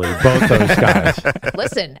begrudgingly both those guys.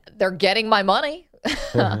 Listen, they're getting my money,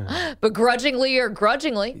 begrudgingly or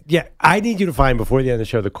grudgingly. Yeah, I need you to find before the end of the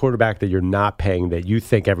show the quarterback that you're not paying that you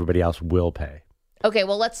think everybody else will pay. Okay,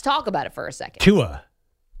 well let's talk about it for a second. Tua,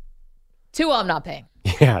 I'm not paying.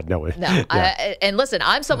 Yeah, no. Yeah. And listen,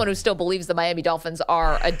 I'm someone who still believes the Miami Dolphins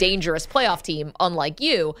are a dangerous playoff team, unlike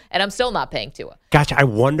you, and I'm still not paying Tua. Gotcha. I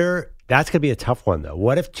wonder, that's going to be a tough one, though.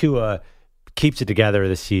 What if Tua keeps it together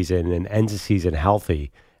this season and ends the season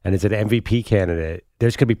healthy and is an MVP candidate?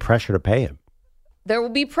 There's going to be pressure to pay him. There will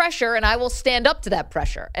be pressure, and I will stand up to that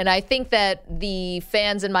pressure. And I think that the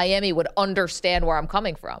fans in Miami would understand where I'm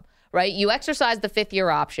coming from, right? You exercise the 5th-year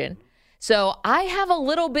option. So I have a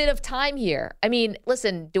little bit of time here.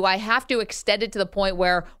 Listen, do I have to extend it to the point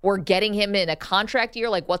where we're getting him in a contract year,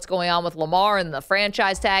 like what's going on with Lamar and the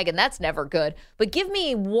franchise tag, and that's never good. But give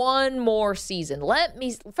me one more season.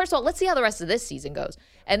 First of all, let's see how the rest of this season goes.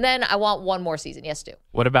 And then I want one more season. Yes, Stu.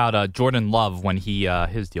 What about Jordan Love when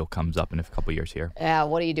his deal comes up in a couple years here? Yeah,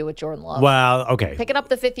 what do you do with Jordan Love? Well, okay. Picking up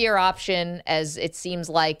the 5th-year option, as it seems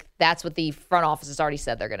like that's what the front office has already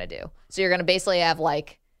said they're going to do. So you're going to basically have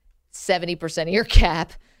 70% of your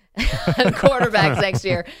cap and quarterbacks next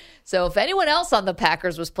year. So if anyone else on the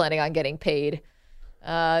Packers was planning on getting paid,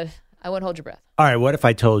 I wouldn't hold your breath. All right, what if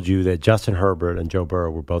I told you that Justin Herbert and Joe Burrow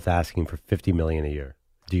were both asking for $50 million a year?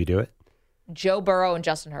 Do you do it? Joe Burrow and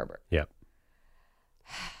Justin Herbert. Yep.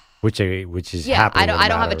 Which is yeah, happening. I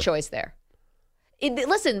don't have a choice there.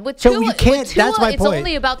 Listen, with so Tua, you can't, with Tua that's my it's point.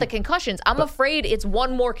 only about the concussions. I'm afraid it's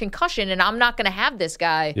one more concussion, and I'm not going to have this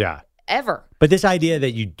guy. Yeah. Ever. But this idea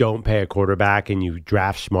that you don't pay a quarterback and you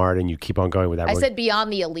draft smart and you keep on going with that. I said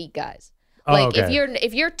beyond the elite guys. Okay.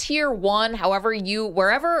 if you're tier 1,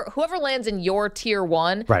 whoever lands in your tier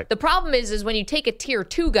 1, right. The problem is when you take a tier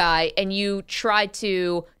 2 guy and you try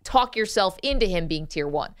to talk yourself into him being tier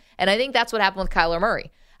 1. And I think that's what happened with Kyler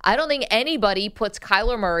Murray. I don't think anybody puts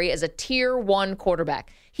Kyler Murray as a tier 1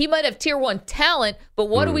 quarterback. He might have tier 1 talent, but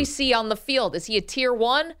what do we see on the field? Is he a tier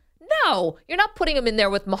 1? No, you're not putting him in there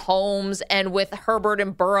with Mahomes and with Herbert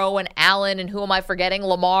and Burrow and Allen and who am I forgetting?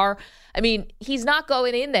 Lamar. He's not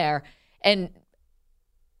going in there. And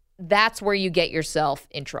that's where you get yourself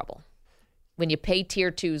in trouble. When you pay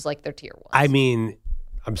tier 2s like they're tier 1s.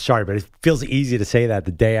 I'm sorry, but it feels easy to say that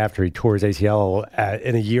the day after he tore his ACL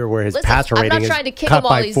in a year where his passer rating I'm not is trying to kick cut him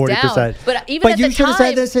all by these 40%. down. But even but at you the should have time,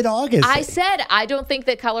 said this in August. I said I don't think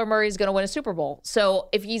that Kyler Murray is going to win a Super Bowl. So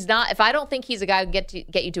if I don't think he's a guy who can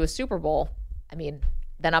get you to a Super Bowl,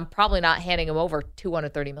 then I'm probably not handing him over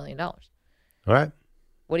 $230 million. All right.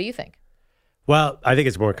 What do you think? Well, I think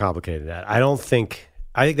it's more complicated than that. I think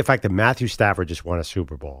the fact that Matthew Stafford just won a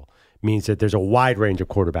Super Bowl means that there's a wide range of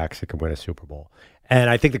quarterbacks that can win a Super Bowl. And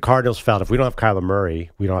I think the Cardinals felt if we don't have Kyler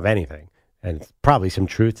Murray, we don't have anything. And probably some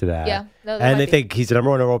truth to that. Yeah. No, and they think he's the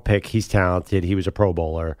number 1 overall pick. He's talented. He was a Pro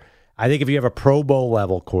Bowler. I think if you have a Pro Bowl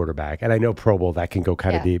level quarterback, and I know Pro Bowl, that can go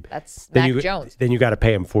kind of deep. That's Mac Jones. Then you got to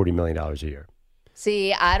pay him $40 million a year.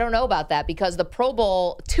 See, I don't know about that because the Pro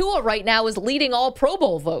Bowl, Tua right now is leading all Pro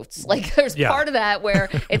Bowl votes. There's part of that where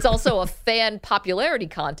it's also a fan popularity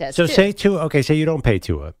contest. So too. say you don't pay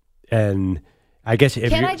Tua. And I guess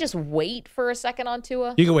Can I just wait for a second on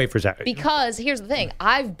Tua? You can wait for a second. Because here's the thing.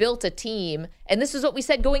 I've built a team, and this is what we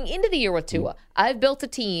said going into the year with Tua. I've built a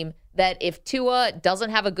team that if Tua doesn't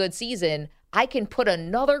have a good season, I can put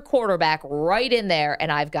another quarterback right in there,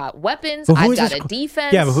 and I've got weapons. I've got a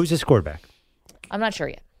defense. Yeah, but who's this quarterback? I'm not sure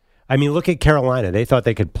yet. Look at Carolina. They thought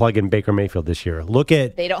they could plug in Baker Mayfield this year.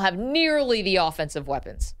 They don't have nearly the offensive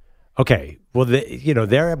weapons. Okay, well,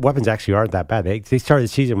 their weapons actually aren't that bad. They started the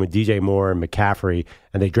season with DJ Moore and McCaffrey,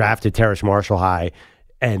 and they drafted Terrace Marshall high.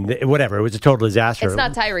 And whatever, it was a total disaster. It's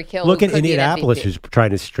not Tyreek Hill. Look at Indianapolis, who's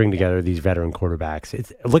trying to string together these veteran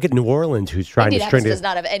quarterbacks. Look at New Orleans, who's trying to string together. Does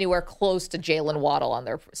not have anywhere close to Jalen Waddle on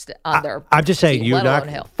their. I'm just saying, team, you're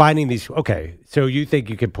not finding these. Okay, so you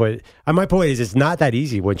think you could put. My point is, it's not that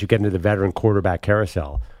easy once you get into the veteran quarterback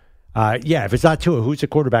carousel. If it's not Tua, who's the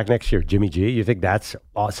quarterback next year? Jimmy G? You think that's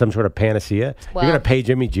some sort of panacea? Well, you're going to pay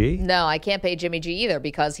Jimmy G? No, I can't pay Jimmy G either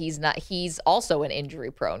because he's not. He's also an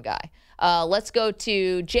injury-prone guy. Let's go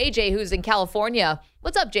to JJ, who's in California.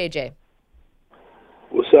 What's up, JJ?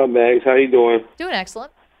 What's up, Mags? How you doing? Doing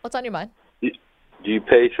excellent. What's on your mind? Do you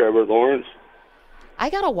pay Trevor Lawrence? I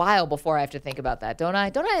got a while before I have to think about that, don't I?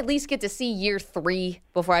 Don't I at least get to see year 3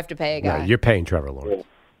 before I have to pay a guy? No, you're paying Trevor Lawrence.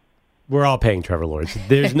 We're all paying Trevor Lawrence.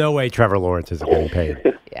 There's no way Trevor Lawrence isn't getting paid.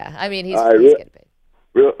 Yeah, I mean, he's getting paid.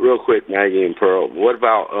 Real quick, Maggie and Pearl. What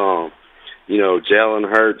about, Jalen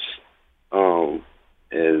Hurts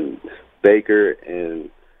and Baker and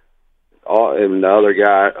the other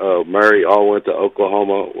guy, Murray, all went to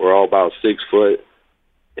Oklahoma. We're all about 6 foot.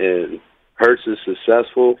 And Hurts is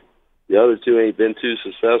successful. The other two ain't been too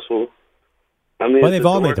successful. I mean, they've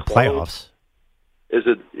all made the playoffs. Is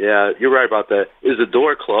it? Yeah, you're right about that. Is the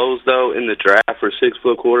door closed though in the draft for 6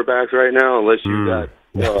 foot quarterbacks right now? Unless you got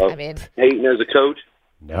Hayden as a coach.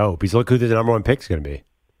 No, because look who the number 1 pick is going to be.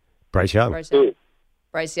 Bryce Young.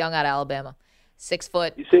 Bryce Young out of Alabama, 6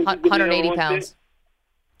 foot, 180 pounds.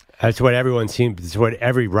 That's what everyone seems. That's what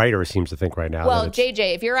every writer seems to think right now. Well,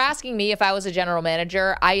 JJ, if you're asking me if I was a general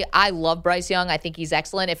manager, I love Bryce Young. I think he's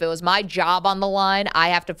excellent. If it was my job on the line, I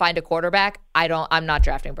have to find a quarterback. I'm not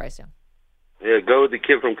drafting Bryce Young. Yeah, go with the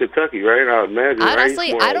kid from Kentucky, right? I imagine.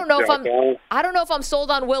 Honestly, right? I don't know if I'm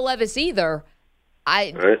sold on Will Levis either.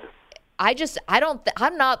 I'm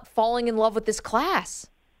not falling in love with this class.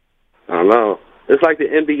 I don't know. It's like the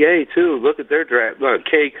NBA too. Look at their draft. Look,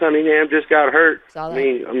 Cade Cunningham just got hurt. I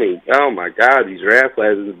mean, oh my God, these draft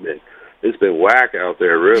classes it's been whack out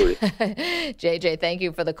there, really. JJ, thank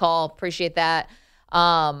you for the call. Appreciate that.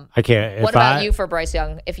 I can't. What about you for Bryce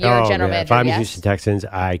Young? If you're a general manager, if I'm Houston Texans,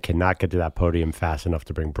 I cannot get to that podium fast enough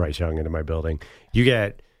to bring Bryce Young into my building. He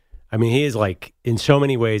is like in so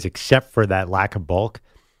many ways, except for that lack of bulk.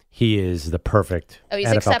 He is the perfect. Oh, he's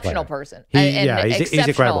NFL an exceptional player. person. He's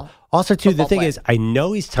incredible. Also, too, the thing is, I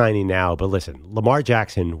know he's tiny now, but listen, Lamar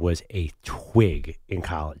Jackson was a twig in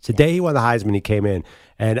college. The day he won the Heisman, he came in,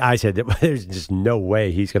 and I said, "There's just no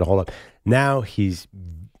way he's going to hold up." Now he's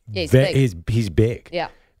big. He's big. Yeah.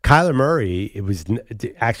 Kyler Murray,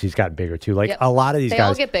 he's gotten bigger too. Like a lot of these guys, they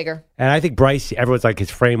all get bigger. And I think Bryce, everyone's like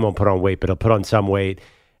his frame won't put on weight, but he'll put on some weight.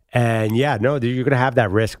 And you're going to have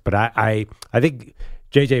that risk. But I think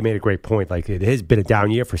JJ made a great point. Like, it has been a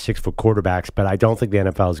down year for 6 foot quarterbacks, but I don't think the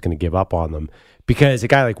NFL is going to give up on them because a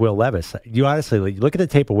guy like Will Levis, you honestly look at the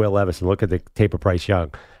tape of Will Levis and look at the tape of Bryce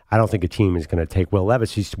Young. I don't think a team is going to take Will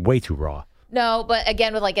Levis. He's way too raw. No, but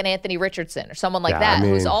again, with like an Anthony Richardson or someone like that,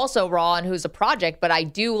 who's also raw and who's a project, but I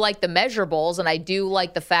do like the measurables, and I do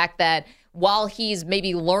like the fact that while he's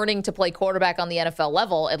maybe learning to play quarterback on the NFL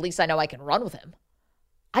level, at least I know I can run with him.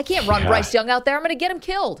 I can't run Bryce Young out there. I'm going to get him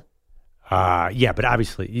killed. But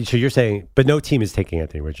obviously, so you're saying, but no team is taking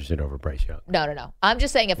Anthony Richardson over Bryce Young. No. I'm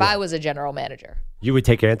just saying if I was a general manager. You would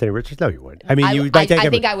take Anthony Richardson? No, you wouldn't. I mean, I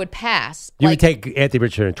think I would pass. You would take Anthony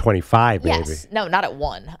Richardson at 25, maybe. Yes. No, not at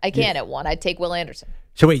 1. I can't at 1. I'd take Will Anderson.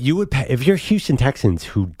 So wait, you would if you're Houston Texans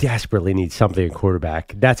who desperately need something in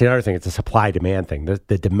quarterback, that's another thing. It's a supply-demand thing.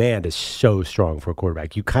 The demand is so strong for a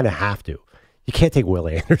quarterback. You kind of have to. You can't take Will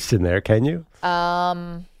Anderson there, can you?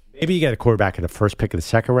 Maybe you get a quarterback in the first pick of the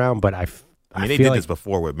second round, but they did this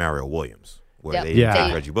before with Mario Williams, where they didn't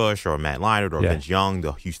take Reggie Bush or Matt Leinart or Vince Young,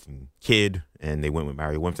 the Houston kid, and they went with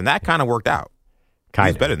Mario Williams, and that kind of worked out. He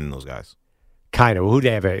was better than those guys. Kind of. Who'd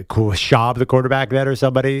they have? Schaub, the quarterback, then, or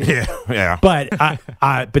somebody? Yeah.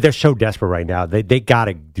 But they're so desperate right now. They got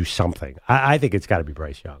to do something. I think it's got to be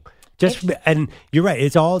Bryce Young. And you're right.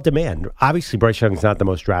 It's all demand. Obviously, Bryce Young's not the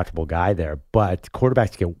most draftable guy there, but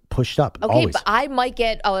quarterbacks get pushed up. Okay, always. But I might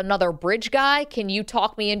get another bridge guy. Can you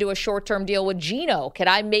talk me into a short-term deal with Geno? Can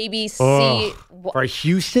I maybe see for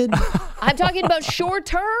Houston? I'm talking about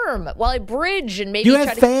short-term while I bridge and maybe you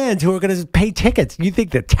have fans who are going to pay tickets. You think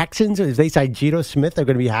the Texans, if they sign Geno Smith, are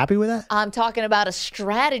going to be happy with that? I'm talking about a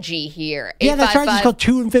strategy here. Yeah, that strategy is called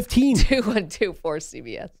 2-15. 2-1-2 for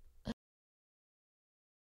CBS.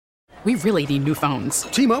 We really need new phones.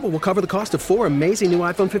 T-Mobile will cover the cost of 4 amazing new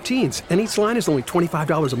iPhone 15s, and each line is only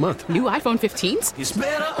 $25 a month. New iPhone 15s? It's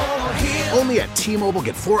better over here. Only at T-Mobile,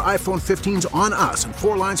 get 4 iPhone 15s on us and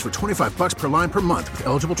 4 lines for $25 per line per month with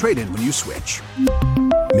eligible trade-in when you switch.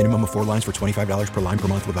 Minimum of 4 lines for $25 per line per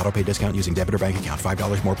month with autopay discount using debit or bank account.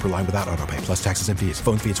 $5 more per line without autopay, plus taxes and fees.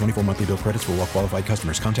 Phone fee at 24 monthly bill credits for well-qualified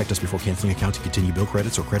customers. Contact us before canceling account to continue bill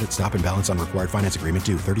credits or credit stop and balance on required finance agreement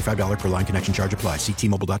due. $35 per line connection charge applies. See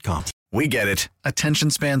T-Mobile.com. We get it. Attention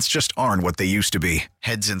spans just aren't what they used to be.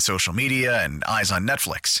 Heads in social media and eyes on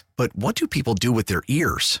Netflix. But what do people do with their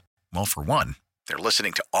ears? Well, for one, they're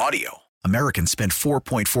listening to audio. Americans spend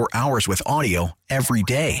 4.4 hours with audio every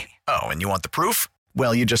day. Oh, and you want the proof?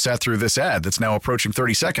 Well, you just sat through this ad that's now approaching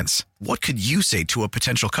 30 seconds. What could you say to a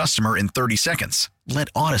potential customer in 30 seconds? Let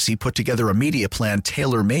Odyssey put together a media plan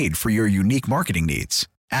tailor-made for your unique marketing needs.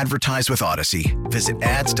 Advertise with Odyssey. Visit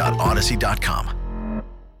ads.odyssey.com.